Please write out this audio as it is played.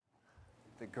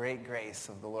the great grace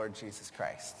of the Lord Jesus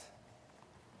Christ.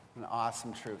 An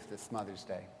awesome truth this Mother's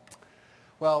Day.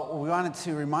 Well, we wanted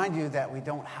to remind you that we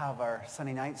don't have our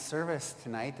Sunday night service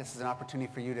tonight. This is an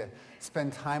opportunity for you to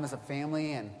spend time as a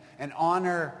family and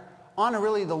honor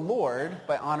really the Lord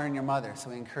by honoring your mother. So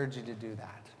we encourage you to do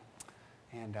that.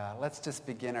 And let's just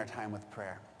begin our time with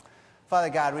prayer. Father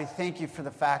God, we thank you for the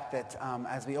fact that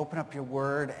as we open up your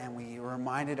word and we are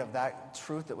reminded of that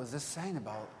truth that was just saying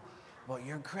about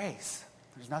your grace.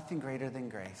 There's nothing greater than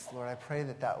grace. Lord, I pray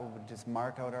that would just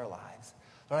mark out our lives.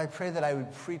 Lord, I pray that I would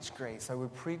preach grace. I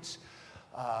would preach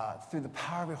through the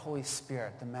power of your Holy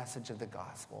Spirit the message of the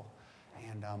gospel.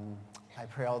 And I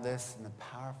pray all this in the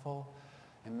powerful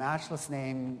and matchless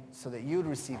name so that you would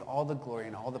receive all the glory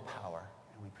and all the power.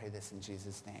 And we pray this in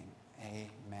Jesus' name.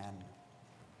 Amen.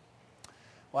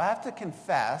 Well, I have to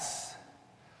confess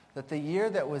that the year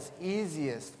that was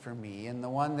easiest for me and the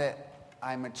one that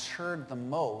I matured the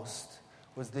most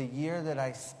was the year that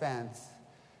I spent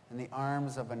in the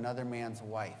arms of another man's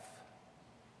wife.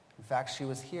 In fact, she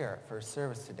was here for a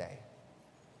service today.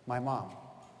 My mom.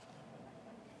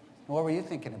 What were you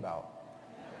thinking about?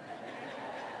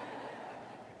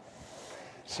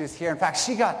 She was here. In fact,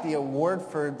 she got the award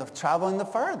for the traveling the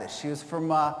farthest. She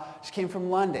came from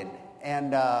London.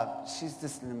 And she's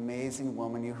just an amazing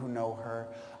woman, you who know her,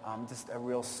 just a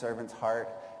real servant's heart.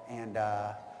 And,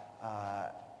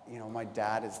 my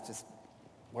dad is just,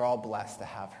 we're all blessed to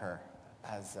have her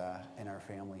as in our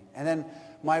family. And then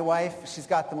my wife, she's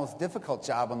got the most difficult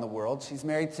job in the world. She's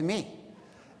married to me.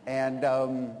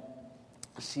 And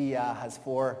she has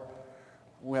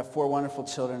we have 4 wonderful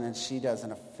children, and she does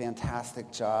a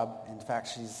fantastic job. In fact,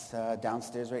 she's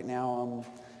downstairs right now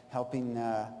helping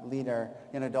lead our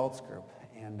young adults group.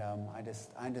 And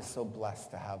I'm just so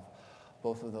blessed to have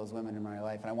both of those women in my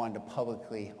life. And I wanted to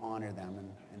publicly honor them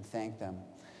and thank them.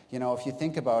 You know, if you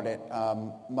think about it,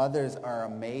 mothers are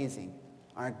amazing,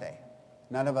 aren't they?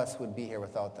 None of us would be here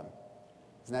without them.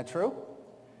 Isn't that true?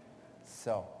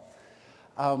 So,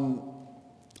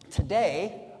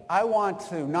 today, I want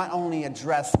to not only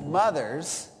address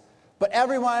mothers, but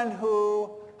everyone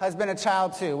who has been a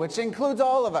child too, which includes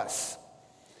all of us.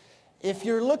 If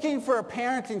you're looking for a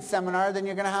parenting seminar, then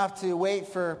you're going to have to wait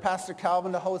for Pastor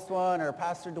Calvin to host one or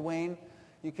Pastor Dwayne.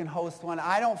 You can host one.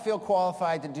 I don't feel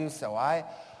qualified to do so. I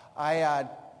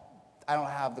don't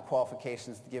have the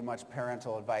qualifications to give much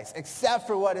parental advice, except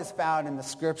for what is found in the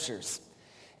Scriptures.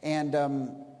 And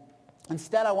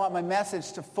instead, I want my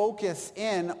message to focus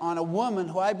in on a woman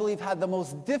who I believe had the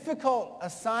most difficult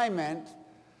assignment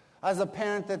as a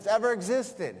parent that's ever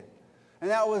existed. And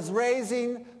that was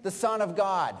raising the Son of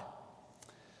God.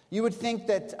 You would think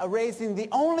that raising the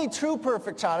only true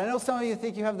perfect child. I know some of you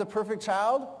think you have the perfect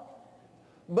child,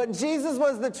 but Jesus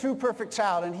was the true perfect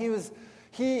child, and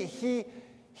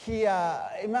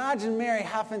imagine Mary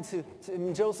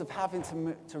and Joseph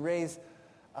having to raise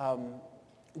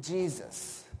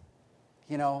Jesus.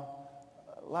 You know,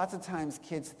 lots of times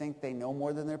kids think they know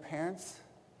more than their parents,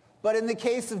 but in the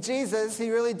case of Jesus,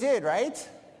 he really did, right?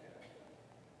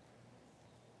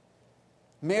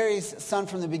 Mary's son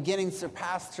from the beginning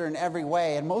surpassed her in every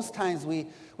way. And most times we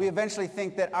eventually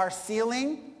think that our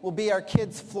ceiling will be our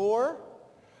kid's floor.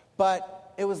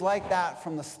 But it was like that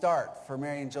from the start for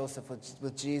Mary and Joseph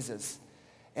with Jesus.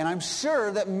 And I'm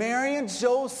sure that Mary and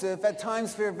Joseph at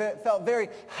times felt very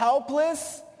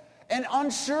helpless and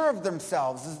unsure of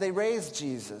themselves as they raised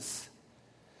Jesus.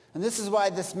 And this is why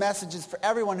this message is for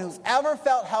everyone who's ever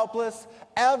felt helpless,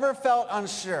 ever felt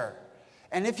unsure.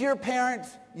 And if you're a parent,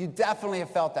 you definitely have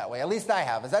felt that way. At least I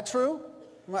have. Is that true?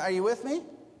 Are you with me?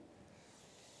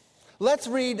 Let's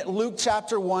read Luke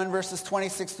chapter 1, verses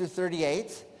 26 through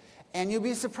 38. And you'll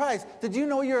be surprised. Did you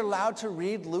know you're allowed to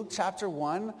read Luke chapter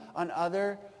 1 on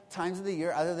other times of the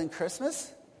year other than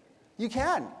Christmas? You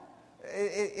can.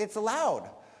 It's allowed.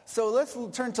 So let's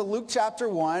turn to Luke chapter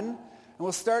 1. And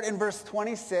we'll start in verse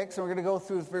 26, and we're going to go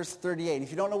through verse 38.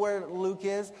 If you don't know where Luke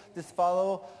is, just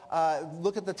follow,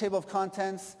 look at the table of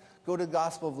contents, go to the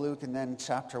Gospel of Luke, and then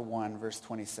chapter 1, verse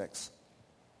 26.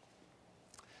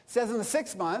 It says, in the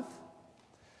 6th month,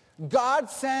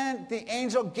 God sent the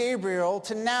angel Gabriel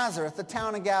to Nazareth, the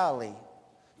town of Galilee,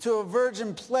 to a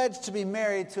virgin pledged to be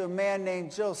married to a man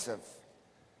named Joseph,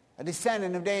 a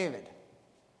descendant of David.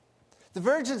 The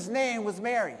virgin's name was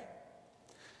Mary.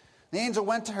 The angel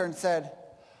went to her and said,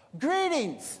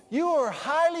 "Greetings, you are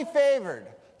highly favored.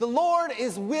 The Lord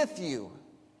is with you."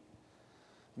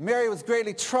 Mary was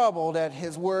greatly troubled at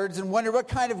his words and wondered what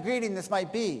kind of greeting this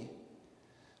might be.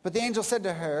 But the angel said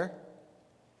to her,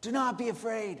 "Do not be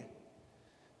afraid.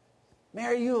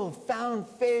 Mary, you have found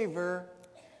favor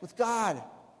with God.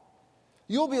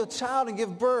 You will be a child and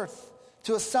give birth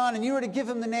to a son, and you were to give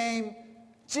him the name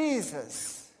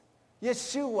Jesus,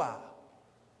 Yeshua,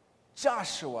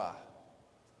 Joshua,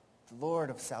 the Lord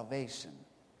of salvation.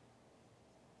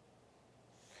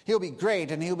 He'll be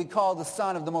great, and he'll be called the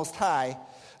Son of the Most High.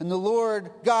 And the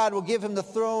Lord God will give him the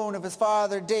throne of his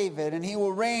father David, and he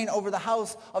will reign over the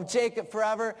house of Jacob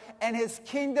forever, and his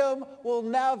kingdom will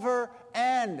never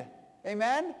end.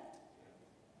 Amen?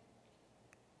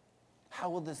 How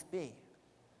will this be?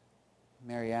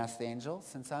 Mary asked the angel,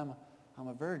 since I'm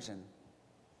a virgin.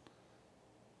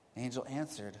 The angel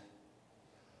answered,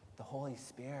 the Holy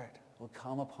Spirit will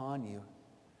come upon you,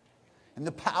 and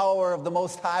the power of the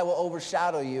Most High will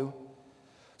overshadow you.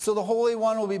 So the Holy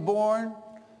One will be born,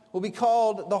 will be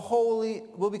called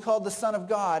the Son of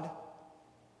God.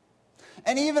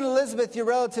 And even Elizabeth, your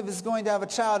relative, is going to have a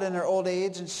child in her old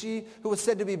age, and she who was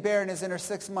said to be barren is in her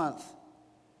 6th month.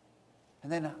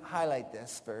 And then highlight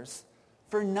this verse.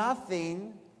 For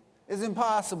nothing is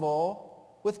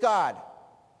impossible with God.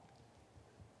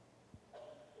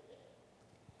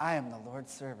 I am the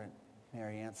Lord's servant,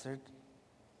 Mary answered.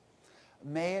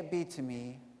 May it be to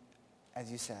me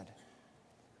as you said.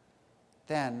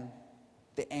 Then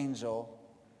the angel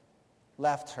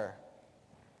left her.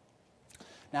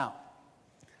 Now,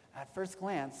 at first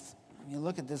glance, when you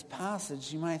look at this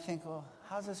passage, you might think, well,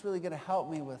 how's this really going to help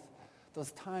me with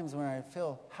those times when I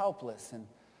feel helpless and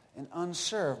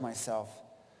unsure of myself?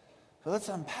 But let's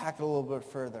unpack it a little bit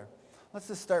further. Let's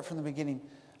just start from the beginning.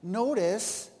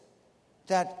 Notice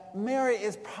that Mary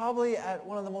is probably at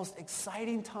one of the most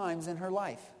exciting times in her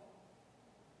life.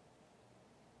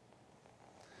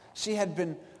 She had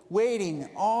been waiting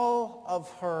all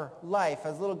of her life,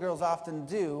 as little girls often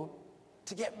do,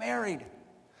 to get married.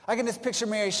 I can just picture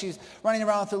Mary. She's running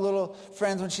around with her little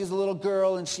friends when she was a little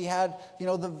girl, and she had,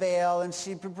 the veil, and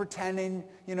she'd been pretending,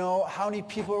 how many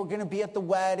people were going to be at the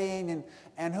wedding,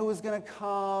 and who was going to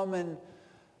come, and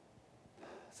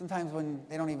sometimes when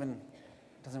they don't even,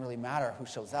 it doesn't really matter who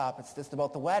shows up. It's just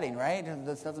about the wedding, right? It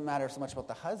doesn't matter so much about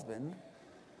the husband.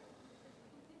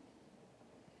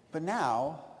 But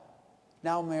now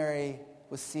Mary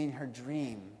was seeing her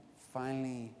dream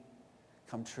finally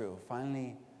come true,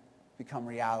 finally become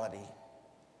reality.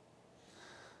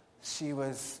 She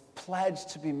was pledged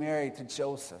to be married to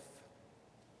Joseph.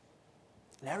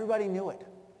 And everybody knew it.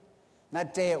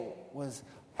 That day it was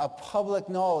a public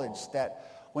knowledge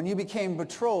that when you became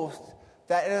betrothed,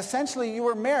 that essentially you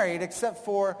were married, except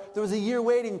for there was a year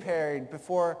waiting period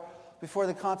before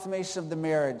the consummation of the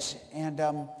marriage. And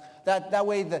that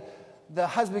way the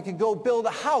husband could go build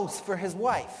a house for his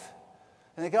wife.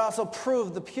 And they could also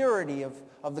prove the purity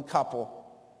of the couple.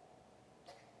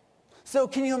 So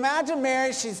can you imagine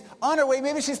Mary? She's on her way.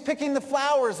 Maybe she's picking the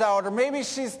flowers out, or maybe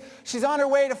she's on her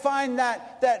way to find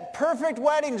that perfect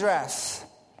wedding dress.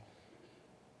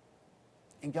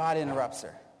 And God interrupts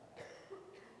her.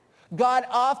 God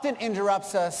often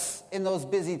interrupts us in those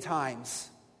busy times.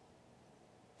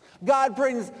 God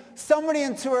brings somebody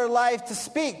into our life to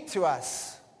speak to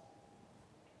us.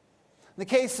 In the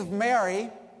case of Mary,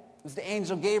 it was the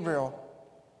angel Gabriel.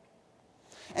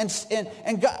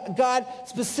 And God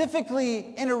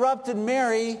specifically interrupted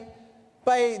Mary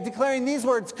by declaring these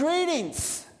words,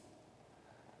 "Greetings,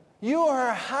 you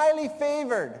are highly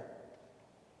favored.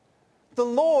 The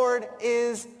Lord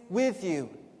is with you."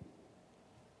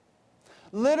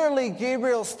 Literally,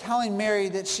 Gabriel's telling Mary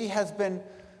that she has been,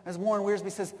 as Warren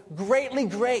Wiersbe says, greatly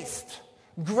graced.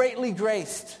 Greatly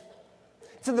graced.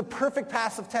 It's in the perfect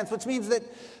passive tense, which means that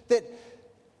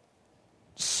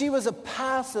she was a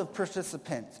passive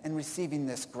participant in receiving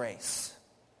this grace.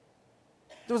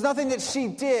 There was nothing that she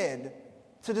did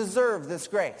to deserve this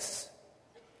grace.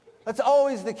 That's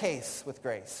always the case with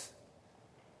grace.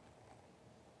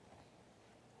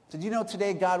 Did you know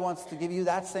today God wants to give you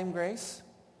that same grace?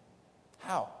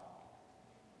 How?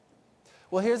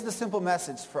 Well, here's the simple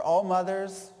message for all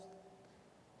mothers,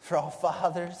 for all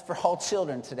fathers, for all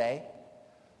children today.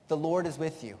 The Lord is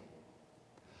with you.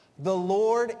 The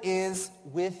Lord is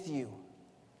with you.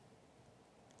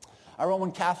 Our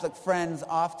Roman Catholic friends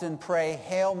often pray,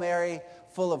 "Hail Mary,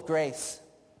 full of grace."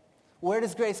 Where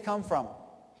does grace come from?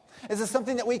 Is it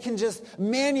something that we can just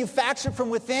manufacture from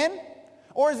within?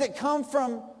 Or does it come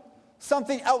from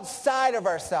something outside of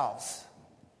ourselves?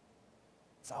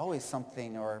 It's always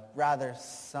something, or rather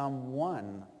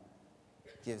someone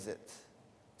gives it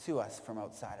to us from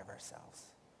outside of ourselves.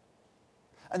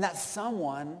 And that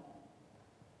someone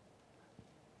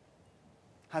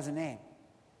has a name.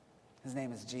 His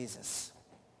name is Jesus.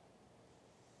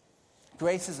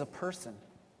 Grace is a person.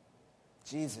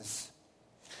 Jesus.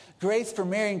 Grace for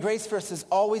Mary and grace for us is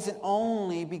always and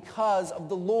only because of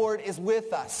the Lord is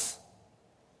with us.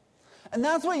 And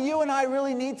that's what you and I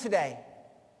really need today.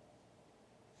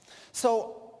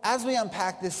 So as we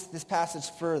unpack this passage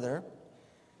further,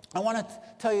 I want to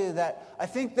tell you that I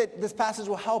think that this passage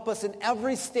will help us in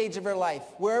every stage of our life,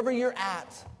 wherever you're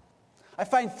at. I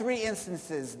find 3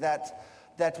 instances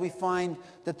that we find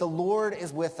that the Lord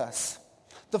is with us.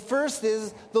 The first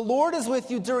is, the Lord is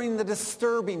with you during the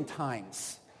disturbing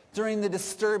times. During the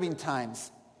disturbing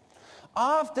times.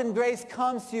 Often grace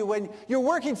comes to you when you're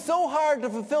working so hard to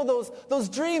fulfill those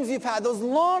dreams you've had, those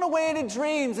long-awaited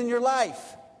dreams in your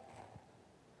life.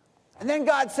 And then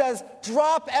God says,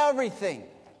 drop everything,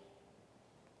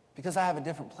 because I have a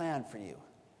different plan for you.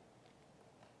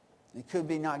 It could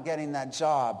be not getting that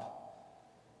job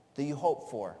that you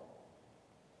hoped for.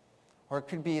 Or it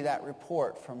could be that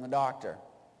report from the doctor.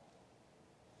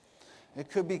 It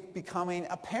could be becoming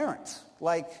a parent,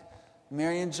 like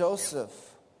Mary and Joseph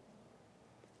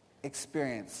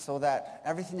experienced, so that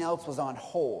everything else was on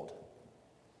hold.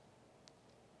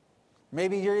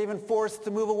 Maybe you're even forced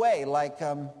to move away, like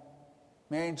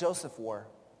Mary and Joseph were.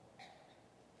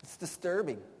 It's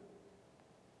disturbing.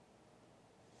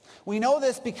 We know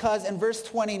this because in verse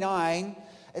 29,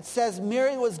 it says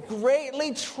Mary was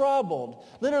greatly troubled,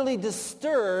 literally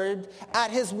disturbed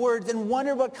at his words, and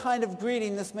wondered what kind of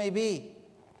greeting this may be.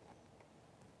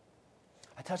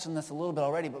 I touched on this a little bit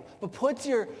already, but put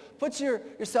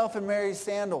yourself in Mary's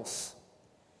sandals.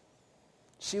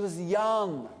 She was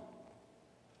young,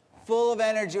 full of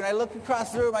energy. When I look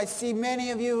across the room, I see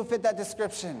many of you who fit that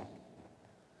description.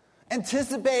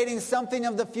 Anticipating something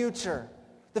of the future.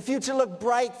 The future looked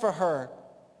bright for her.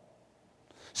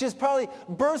 She was probably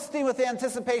bursting with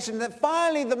anticipation that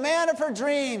finally the man of her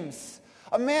dreams,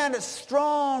 a man that's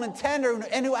strong and tender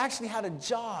and who actually had a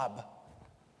job,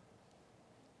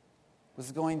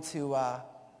 was going to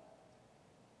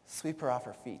sweep her off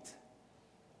her feet.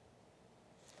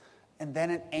 And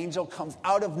then an angel comes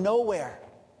out of nowhere,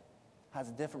 has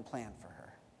a different plan for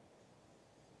her.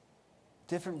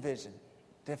 Different vision,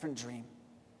 different dream.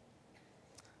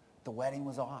 The wedding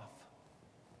was off.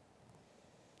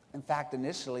 In fact,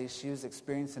 initially, she was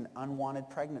experiencing unwanted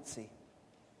pregnancy.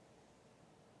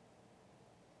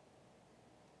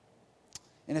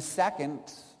 In a second,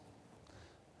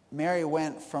 Mary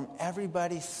went from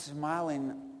everybody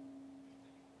smiling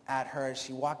at her as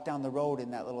she walked down the road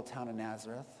in that little town of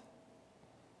Nazareth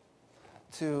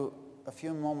to a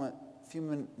few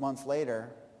months later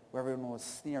where everyone was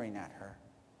sneering at her.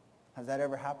 Has that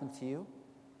ever happened to you?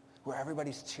 Where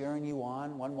everybody's cheering you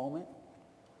on one moment,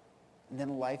 and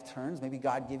then life turns. Maybe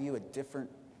God give you a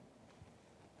different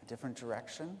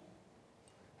direction,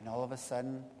 and all of a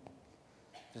sudden,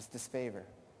 there's disfavor.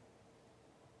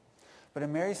 But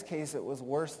in Mary's case, it was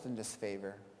worse than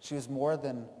disfavor. She was more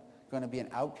than going to be an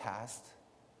outcast.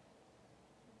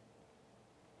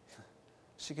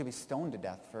 She could be stoned to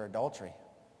death for adultery.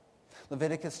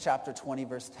 Leviticus chapter 20,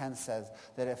 verse 10 says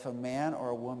that if a man or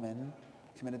a woman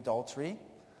commit adultery,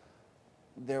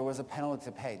 there was a penalty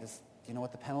to pay. Do you know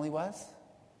what the penalty was?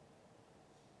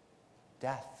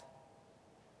 Death.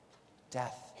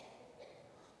 Death.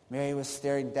 Mary was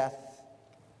staring death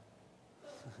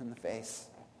in the face.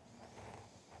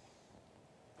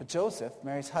 But Joseph,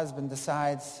 Mary's husband,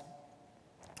 decides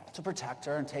to protect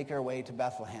her and take her away to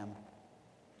Bethlehem.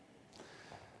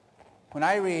 When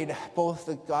I read both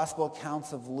the gospel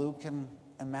accounts of Luke and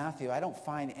Matthew, I don't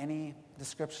find any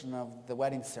description of the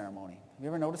wedding ceremony. Have you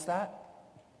ever noticed that?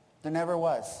 There never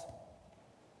was.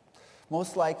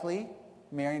 Most likely,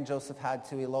 Mary and Joseph had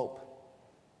to elope.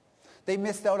 They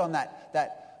missed out on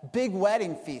that big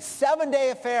wedding feast,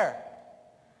 7-day affair.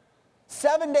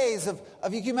 7 days of,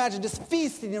 you can imagine, just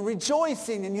feasting and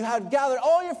rejoicing, and you had gathered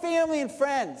all your family and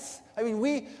friends. I mean,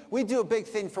 we do a big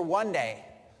thing for one day,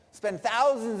 spend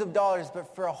thousands of dollars,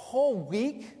 but for a whole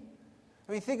week?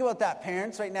 I mean, think about that,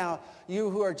 parents, right now,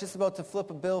 you who are just about to flip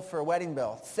a bill for a wedding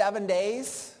bill. 7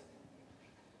 days?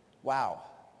 Wow.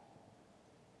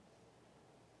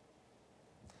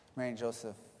 Mary and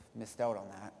Joseph missed out on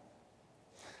that.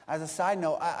 As a side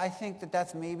note, I think that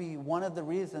that's maybe one of the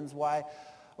reasons why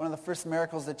one of the first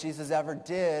miracles that Jesus ever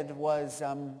did was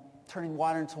turning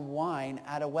water into wine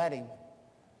at a wedding.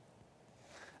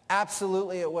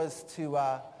 Absolutely, it was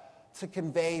to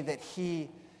convey that he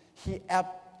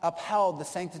upheld the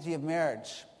sanctity of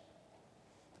marriage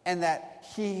and that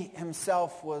he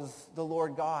himself was the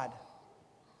Lord God.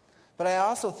 But I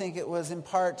also think it was in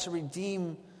part to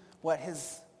redeem what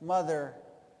his mother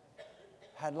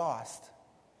had lost.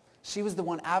 She was the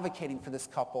one advocating for this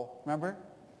couple, remember?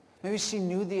 Maybe she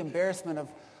knew the embarrassment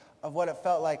of what it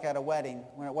felt like at a wedding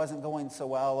when it wasn't going so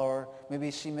well, or maybe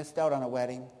she missed out on a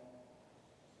wedding.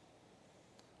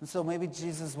 And so maybe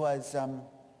Jesus was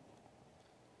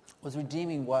was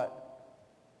redeeming what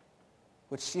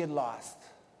she had lost,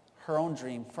 her own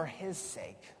dream, for his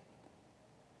sake.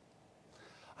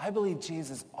 I believe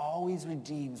Jesus always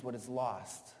redeems what is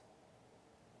lost,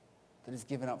 that is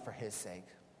given up for his sake.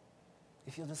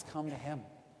 If you'll just come to him.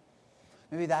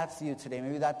 Maybe that's you today.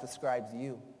 Maybe that describes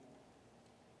you.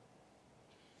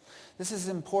 This is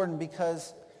important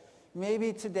because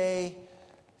maybe today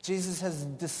Jesus has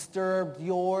disturbed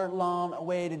your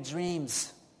long-awaited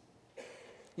dreams.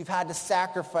 You've had to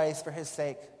sacrifice for his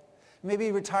sake.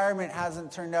 Maybe retirement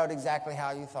hasn't turned out exactly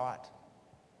how you thought.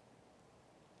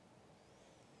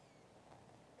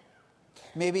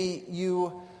 Maybe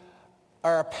you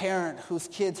are a parent whose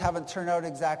kids haven't turned out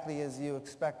exactly as you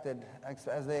expected,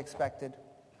 as they expected.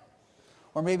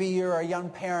 Or maybe you're a young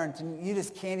parent and you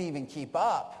just can't even keep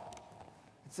up.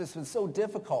 It's just been so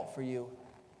difficult for you.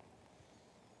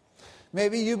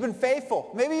 Maybe you've been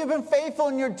faithful. Maybe you've been faithful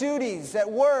in your duties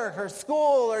at work or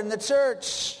school or in the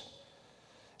church.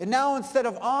 And now instead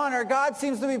of honor, God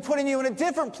seems to be putting you in a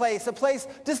different place, a place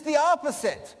just the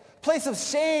opposite, a place of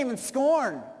shame and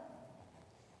scorn.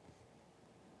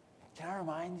 Can I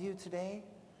remind you today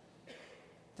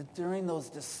that during those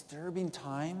disturbing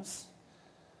times,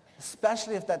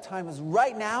 especially if that time is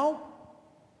right now,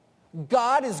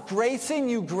 God is gracing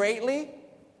you greatly.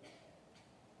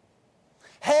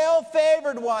 Hail,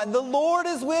 favored one, the Lord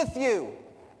is with you.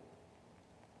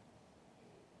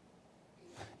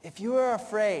 If you are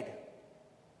afraid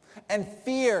and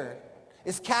fear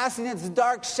is casting its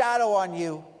dark shadow on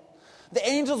you, the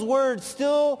angel's words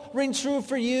still ring true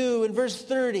for you in verse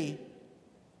 30.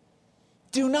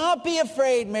 Do not be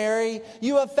afraid, Mary.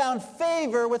 You have found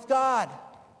favor with God.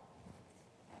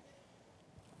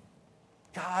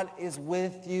 God is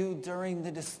with you during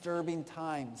the disturbing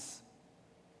times.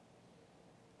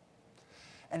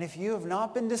 And if you have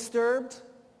not been disturbed,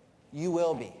 you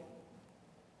will be.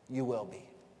 You will be.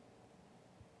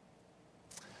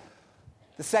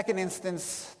 The second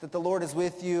instance that the Lord is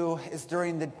with you is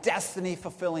during the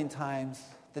destiny-fulfilling times.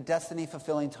 The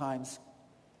destiny-fulfilling times.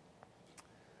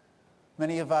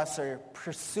 Many of us are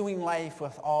pursuing life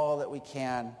with all that we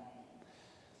can.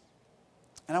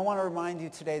 And I want to remind you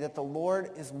today that the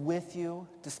Lord is with you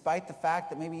despite the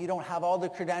fact that maybe you don't have all the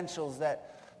credentials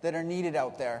that are needed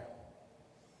out there.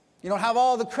 You don't have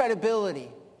all the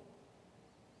credibility.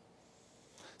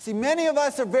 See, many of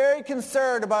us are very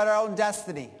concerned about our own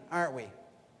destiny, aren't we?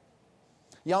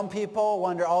 Young people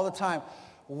wonder all the time,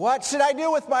 what should I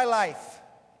do with my life?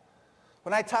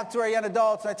 When I talk to our young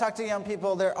adults, when I talk to young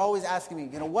people, they're always asking me,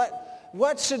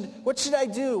 what should I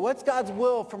do? What's God's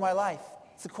will for my life?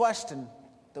 It's a question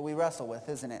that we wrestle with,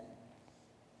 isn't it?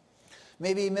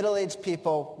 Maybe middle-aged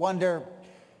people wonder,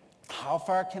 how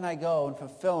far can I go in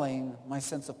fulfilling my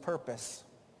sense of purpose?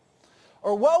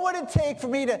 Or what would it take for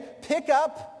me to take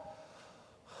up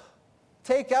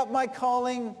my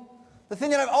calling, the thing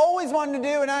that I've always wanted to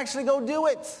do, and actually go do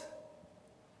it?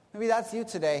 Maybe that's you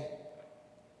today.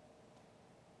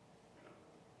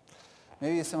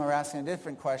 Maybe some are asking a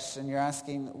different question. You're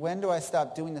asking, when do I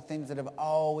stop doing the things that have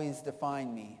always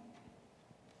defined me?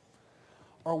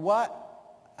 Or what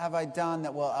have I done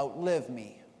that will outlive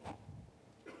me?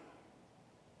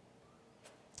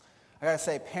 I gotta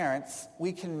say, parents,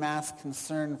 we can mask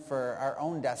concern for our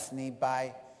own destiny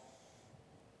by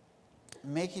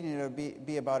making it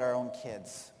be about our own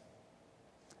kids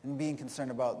and being concerned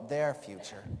about their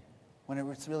future when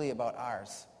it's really about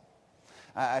ours.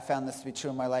 I found this to be true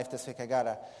in my life this week. I got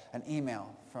an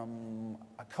email from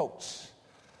a coach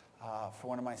for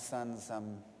one of my son's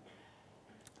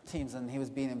teams, and he was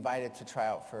being invited to try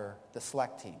out for the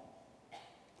select team.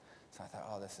 So I thought,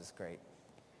 oh, this is great.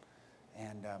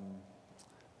 And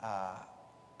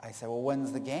I said, well,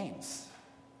 when's the games?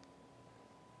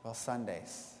 Well,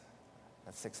 Sundays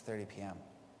at 6:30 p.m.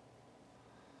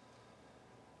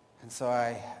 And so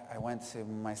I went to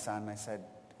my son and I said,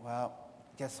 well,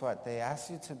 guess what? They asked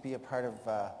you to be a part of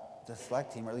the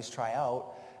select team, or at least try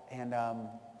out, and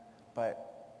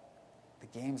but the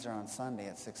games are on Sunday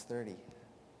at 6:30.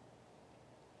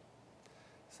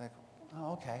 It's like,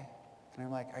 oh, okay. And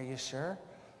I'm like, are you sure?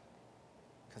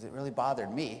 Because it really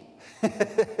bothered me.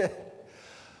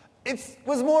 It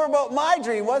was more about my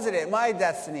dream, wasn't it? My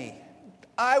destiny.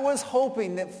 I was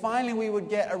hoping that finally we would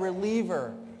get a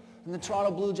reliever in the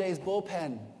Toronto Blue Jays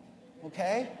bullpen,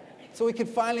 okay? So we could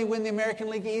finally win the American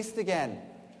League East again.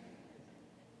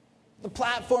 The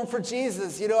platform for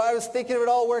Jesus, I was thinking it would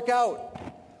all work out.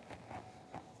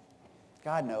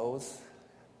 God knows.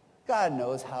 God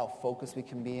knows how focused we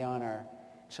can be on our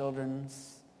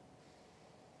children's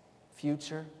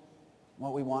future,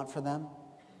 what we want for them.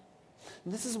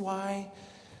 And this is why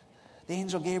the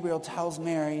angel Gabriel tells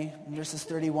Mary in verses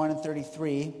 31 and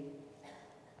 33,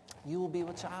 you will be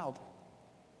with child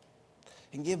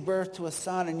and give birth to a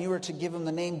son, and you are to give him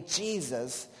the name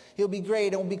Jesus. He'll be great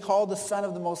and will be called the Son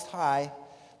of the Most High.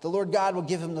 The Lord God will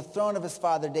give him the throne of his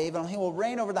father David, and he will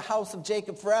reign over the house of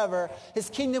Jacob forever. His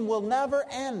kingdom will never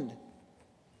end.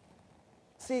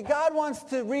 See, God wants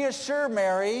to reassure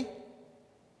Mary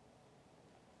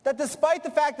that despite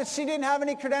the fact that she didn't have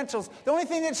any credentials, the only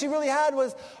thing that she really had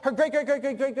was her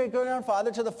great-great-great-great-great-grandfather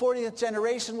to the 40th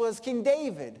generation was King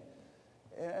David.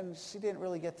 And she didn't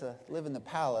really get to live in the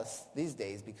palace these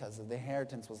days because the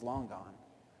inheritance was long gone.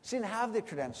 She didn't have the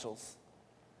credentials.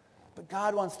 But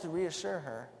God wants to reassure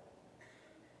her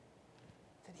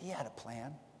that he had a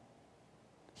plan.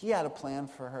 He had a plan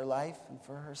for her life and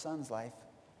for her son's life.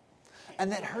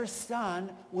 And that her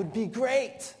son would be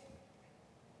great.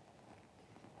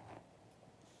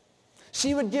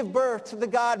 She would give birth to the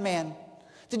God-man.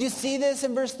 Did you see this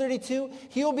in verse 32?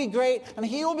 He will be great, and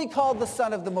he will be called the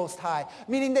Son of the Most High,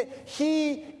 meaning that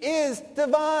he is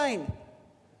divine.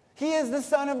 He is the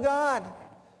Son of God.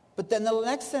 But then the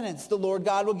next sentence, the Lord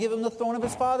God will give him the throne of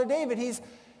his father David.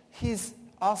 He's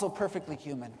also perfectly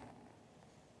human.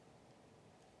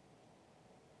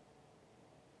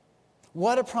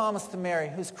 What a promise to Mary,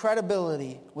 whose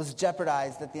credibility was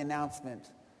jeopardized at the announcement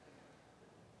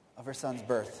of her son's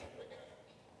birth.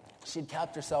 She'd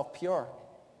kept herself pure.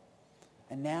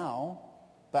 And now,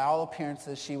 by all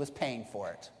appearances, she was paying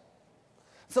for it.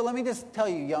 So let me just tell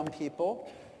you, young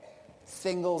people,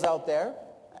 singles out there,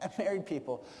 and married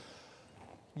people,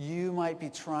 you might be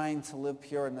trying to live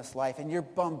pure in this life, and you're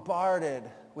bombarded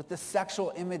with the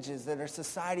sexual images that our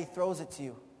society throws at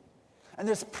you. And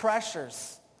there's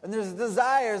pressures, and there's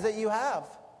desires that you have.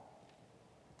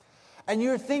 And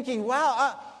you're thinking,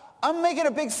 wow, I'm making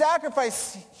a big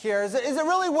sacrifice here. Is it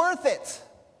really worth it?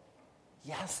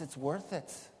 Yes, it's worth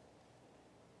it.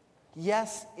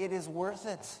 Yes, it is worth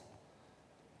it.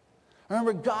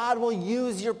 Remember, God will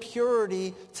use your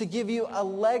purity to give you a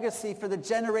legacy for the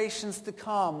generations to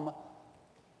come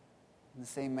in the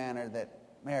same manner that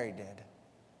Mary did.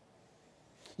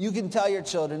 You can tell your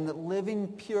children that living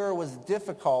pure was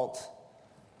difficult,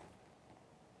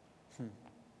 but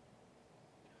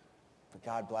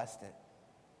God blessed it.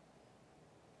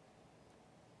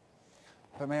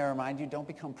 But may I remind you, don't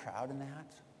become proud in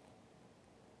that.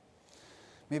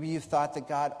 Maybe you've thought that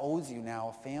God owes you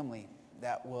now a family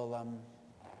that will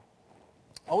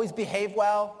always behave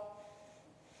well,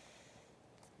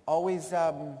 always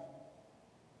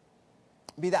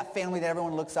be that family that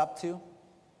everyone looks up to.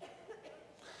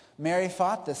 Mary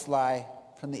fought this lie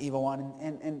from the evil one,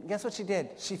 and guess what she did?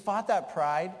 She fought that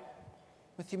pride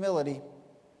with humility.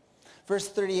 Verse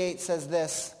 38 says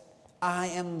this, I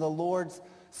am the Lord's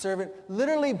servant,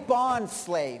 literally bond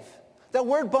slave. That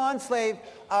word bond slave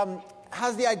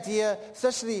has the idea,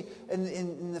 especially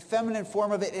in the feminine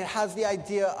form of it, it has the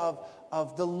idea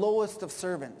of the lowest of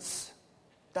servants.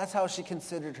 That's how she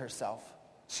considered herself.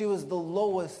 She was the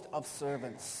lowest of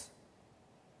servants.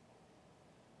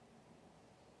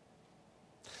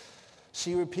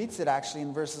 She repeats it actually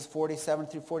in verses 47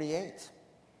 through 48.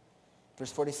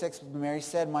 Verse 46, Mary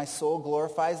said, my soul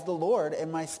glorifies the Lord,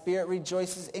 and my spirit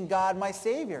rejoices in God, my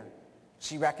Savior.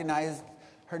 She recognized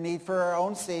her need for her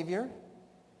own Savior.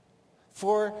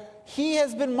 For he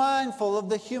has been mindful of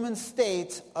the human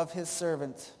state of his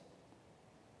servant.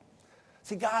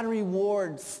 See, God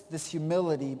rewards this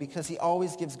humility because he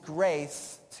always gives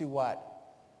grace to what?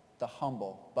 The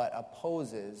humble, but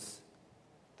opposes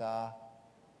the,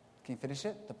 can you finish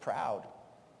it? The proud.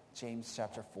 James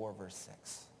chapter 4, verse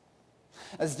 6.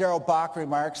 As Darrell Bock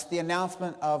remarks, the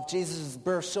announcement of Jesus'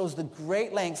 birth shows the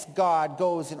great lengths God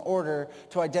goes in order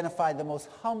to identify the most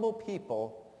humble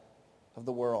people of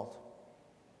the world.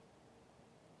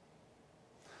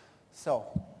 So,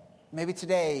 maybe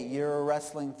today you're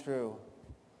wrestling through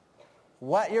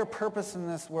what your purpose in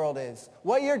this world is,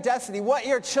 what your destiny, what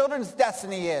your children's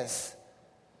destiny is.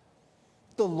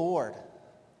 The Lord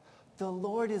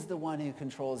is the one who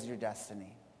controls your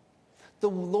destiny. The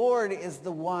Lord is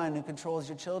the one who controls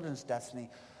your children's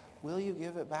destiny. Will you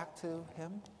give it back to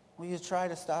him? Will you try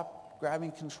to stop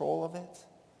grabbing control of it?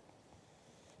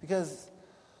 Because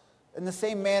in the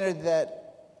same manner that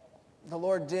the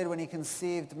Lord did when he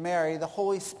conceived Mary, the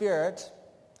Holy Spirit,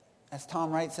 as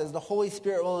Tom Wright says, the Holy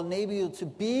Spirit will enable you to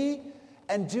be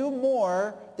and do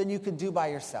more than you could do by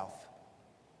yourself.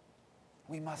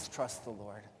 We must trust the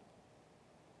Lord.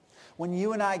 When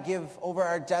you and I give over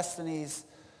our destinies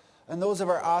and those of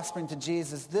our offspring to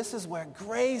Jesus, this is where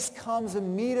grace comes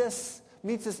and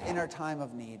meets us in our time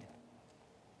of need.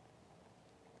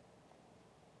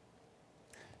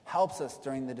 helps us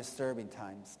during the disturbing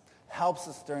times, helps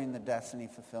us during the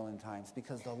destiny-fulfilling times,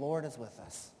 because the Lord is with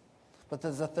us. But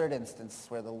there's a third instance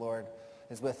where the Lord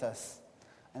is with us,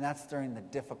 and that's during the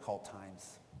difficult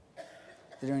times.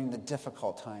 During the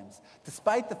difficult times.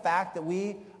 Despite the fact that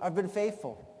we have been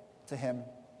faithful to him.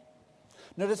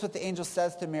 Notice what the angel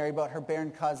says to Mary about her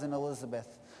barren cousin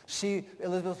Elizabeth.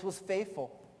 Elizabeth was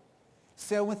faithful.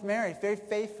 Same with Mary, very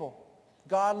faithful.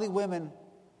 Godly women.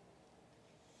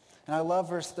 And I love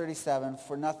verse 37,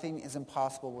 for nothing is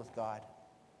impossible with God.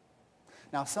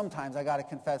 Now sometimes, I got to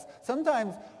confess,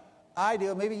 sometimes I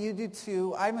do, maybe you do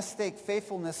too, I mistake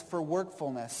faithfulness for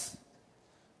workfulness.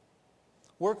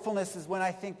 Workfulness is when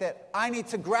I think that I need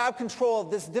to grab control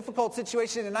of this difficult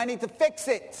situation and I need to fix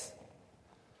it.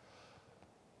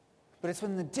 But it's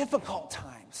when the difficult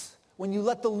times, when you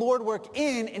let the Lord work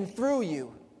in and through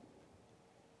you,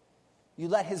 you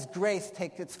let his grace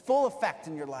take its full effect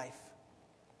in your life.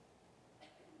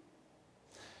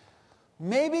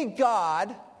 Maybe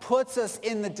God puts us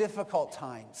in the difficult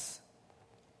times.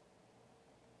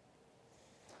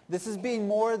 This is being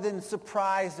more than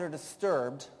surprised or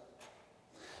disturbed.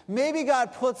 Maybe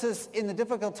God puts us in the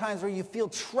difficult times where you feel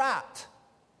trapped,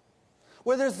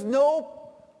 where there's no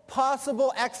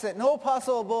possible exit, no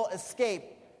possible escape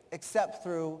except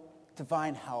through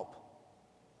divine help.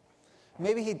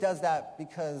 Maybe he does that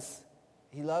because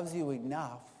he loves you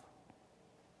enough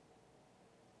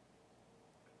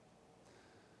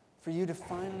for you to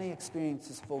finally experience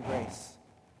his full grace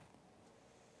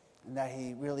and that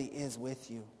he really is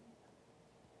with you.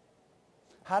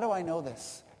 How do I know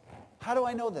this? How do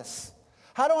I know this?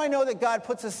 How do I know that God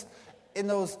puts us in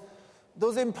those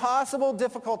impossible,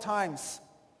 difficult times?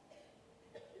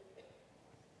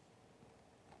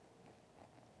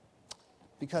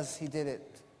 Because he did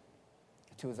it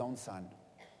to his own son.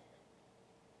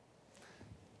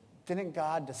 Didn't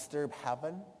God disturb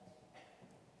heaven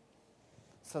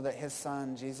so that his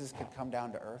son, Jesus, could come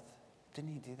down to earth?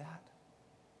 Didn't he do that?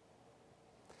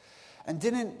 And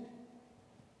didn't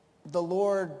the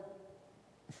Lord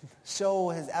show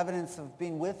his evidence of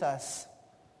being with us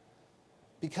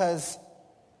because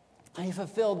he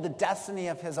fulfilled the destiny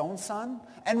of his own son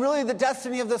and really the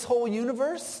destiny of this whole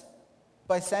universe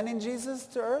by sending Jesus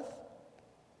to earth?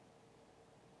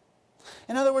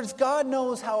 In other words, God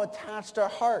knows how attached our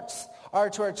hearts are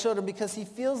to our children because he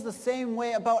feels the same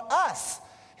way about us,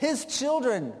 his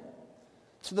children,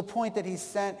 to the point that he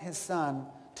sent his son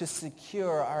to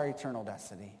secure our eternal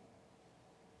destiny.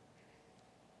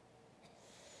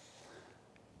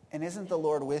 And isn't the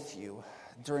Lord with you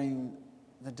during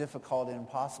the difficult and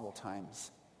impossible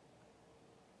times?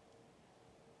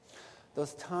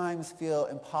 Those times feel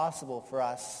impossible for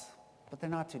us, but they're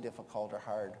not too difficult or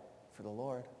hard for the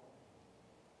Lord.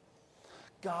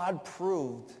 God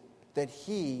proved that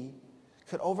he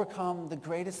could overcome the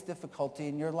greatest difficulty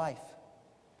in your life.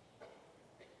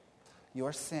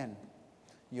 Your sin,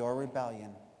 your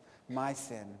rebellion, my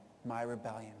sin, my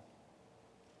rebellion.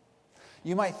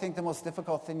 You might think the most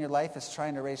difficult thing in your life is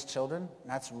trying to raise children.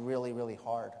 And that's really, really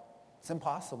hard. It's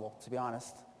impossible, to be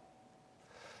honest.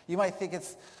 You might think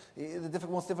the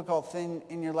most difficult thing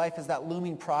in your life is that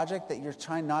looming project that you're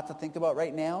trying not to think about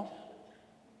right now.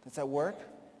 That's at work.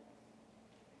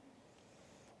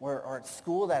 Or at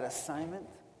school, that assignment.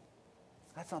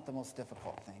 That's not the most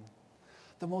difficult thing.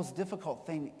 The most difficult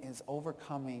thing is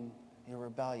overcoming your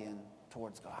rebellion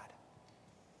towards God.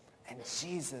 And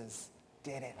Jesus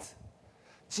did it.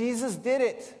 Jesus did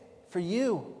it for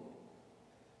you.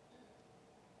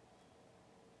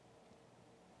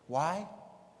 Why?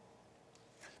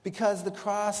 Because the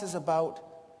cross is about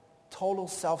total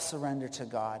self-surrender to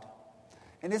God.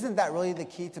 And isn't that really the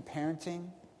key to parenting,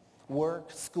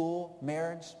 work, school,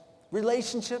 marriage,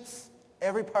 relationships,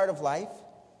 every part of life?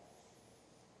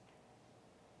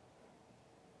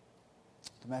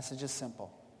 The message is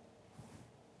simple.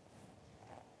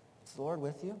 Is the Lord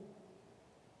with you?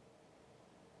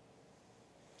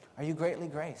 Are you greatly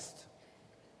graced?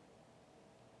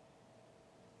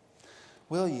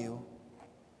 Will you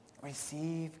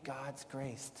receive God's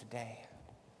grace today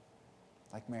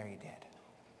like Mary did?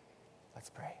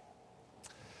 Let's pray.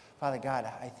 Father God,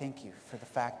 I thank you for the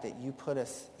fact that you put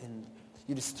us in,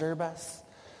 you disturb us.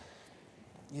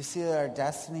 You see that our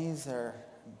destinies are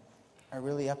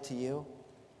really up to you.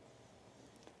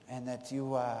 And that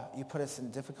you put us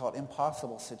in difficult,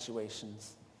 impossible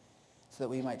situations so that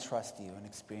we might trust you and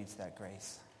experience that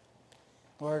grace.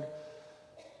 Lord,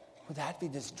 would that be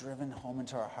just driven home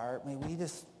into our heart? May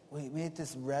it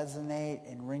just resonate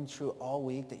and ring true all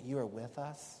week that you are with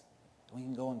us. We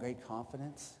can go in great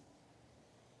confidence.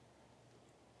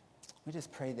 We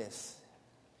just pray this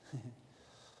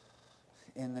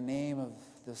in the name of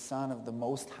the Son of the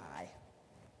Most High,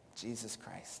 Jesus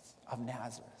Christ of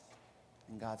Nazareth.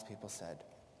 And God's people said,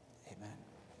 amen.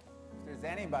 If there's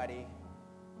anybody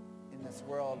in this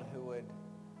world who would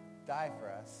die for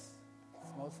us,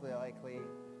 it's mostly likely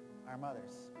our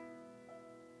mothers.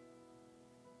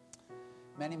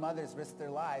 Many mothers risk their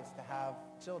lives to have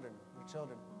children, their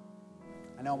children.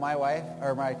 I know my wife,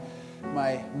 or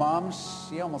my mom,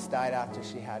 she almost died after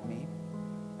she had me.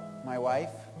 My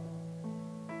wife,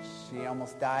 she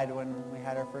almost died when we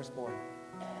had our firstborn.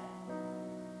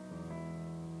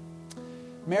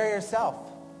 Mary herself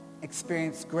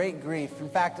experienced great grief. In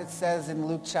fact, it says in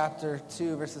Luke chapter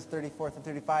 2, verses 34 to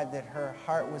 35, that her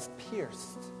heart was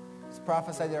pierced. It's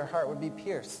prophesied that her heart would be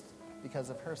pierced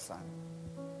because of her son.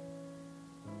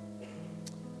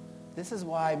 This is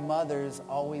why mothers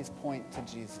always point to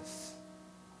Jesus.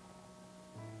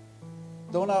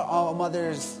 Though not all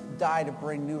mothers die to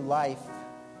bring new life,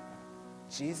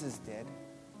 Jesus did.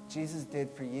 Jesus did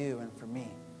for you and for me.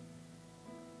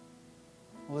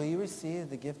 Will you receive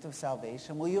the gift of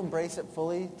salvation? Will you embrace it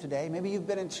fully today? Maybe you've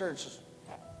been in church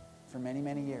for many,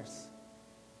 many years.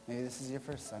 Maybe this is your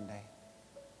first Sunday.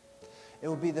 It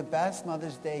will be the best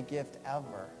Mother's Day gift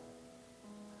ever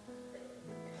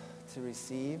to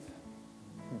receive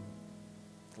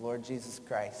the Lord Jesus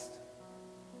Christ,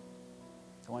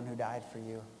 the one who died for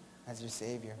you as your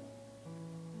Savior.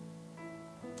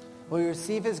 Will you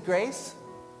receive his grace?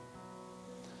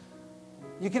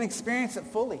 You can experience it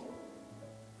fully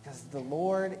because the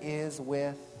Lord is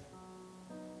with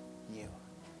you.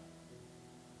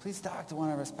 Please talk to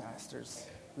one of us pastors.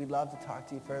 We'd love to talk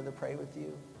to you further, pray with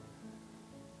you.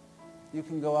 You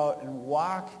can go out and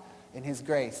walk in his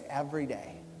grace every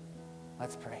day.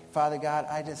 Let's pray. Father God,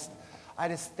 I just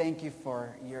thank you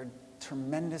for your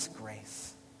tremendous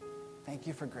grace. Thank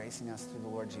you for gracing us through the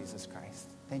Lord Jesus Christ.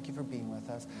 Thank you for being with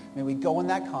us. May we go in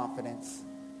that confidence.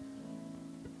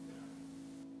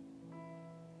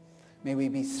 May we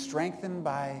be strengthened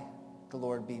by the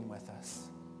Lord being with us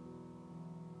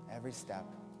every step.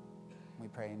 We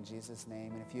pray in Jesus'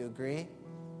 name. And if you agree,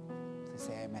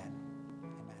 say amen.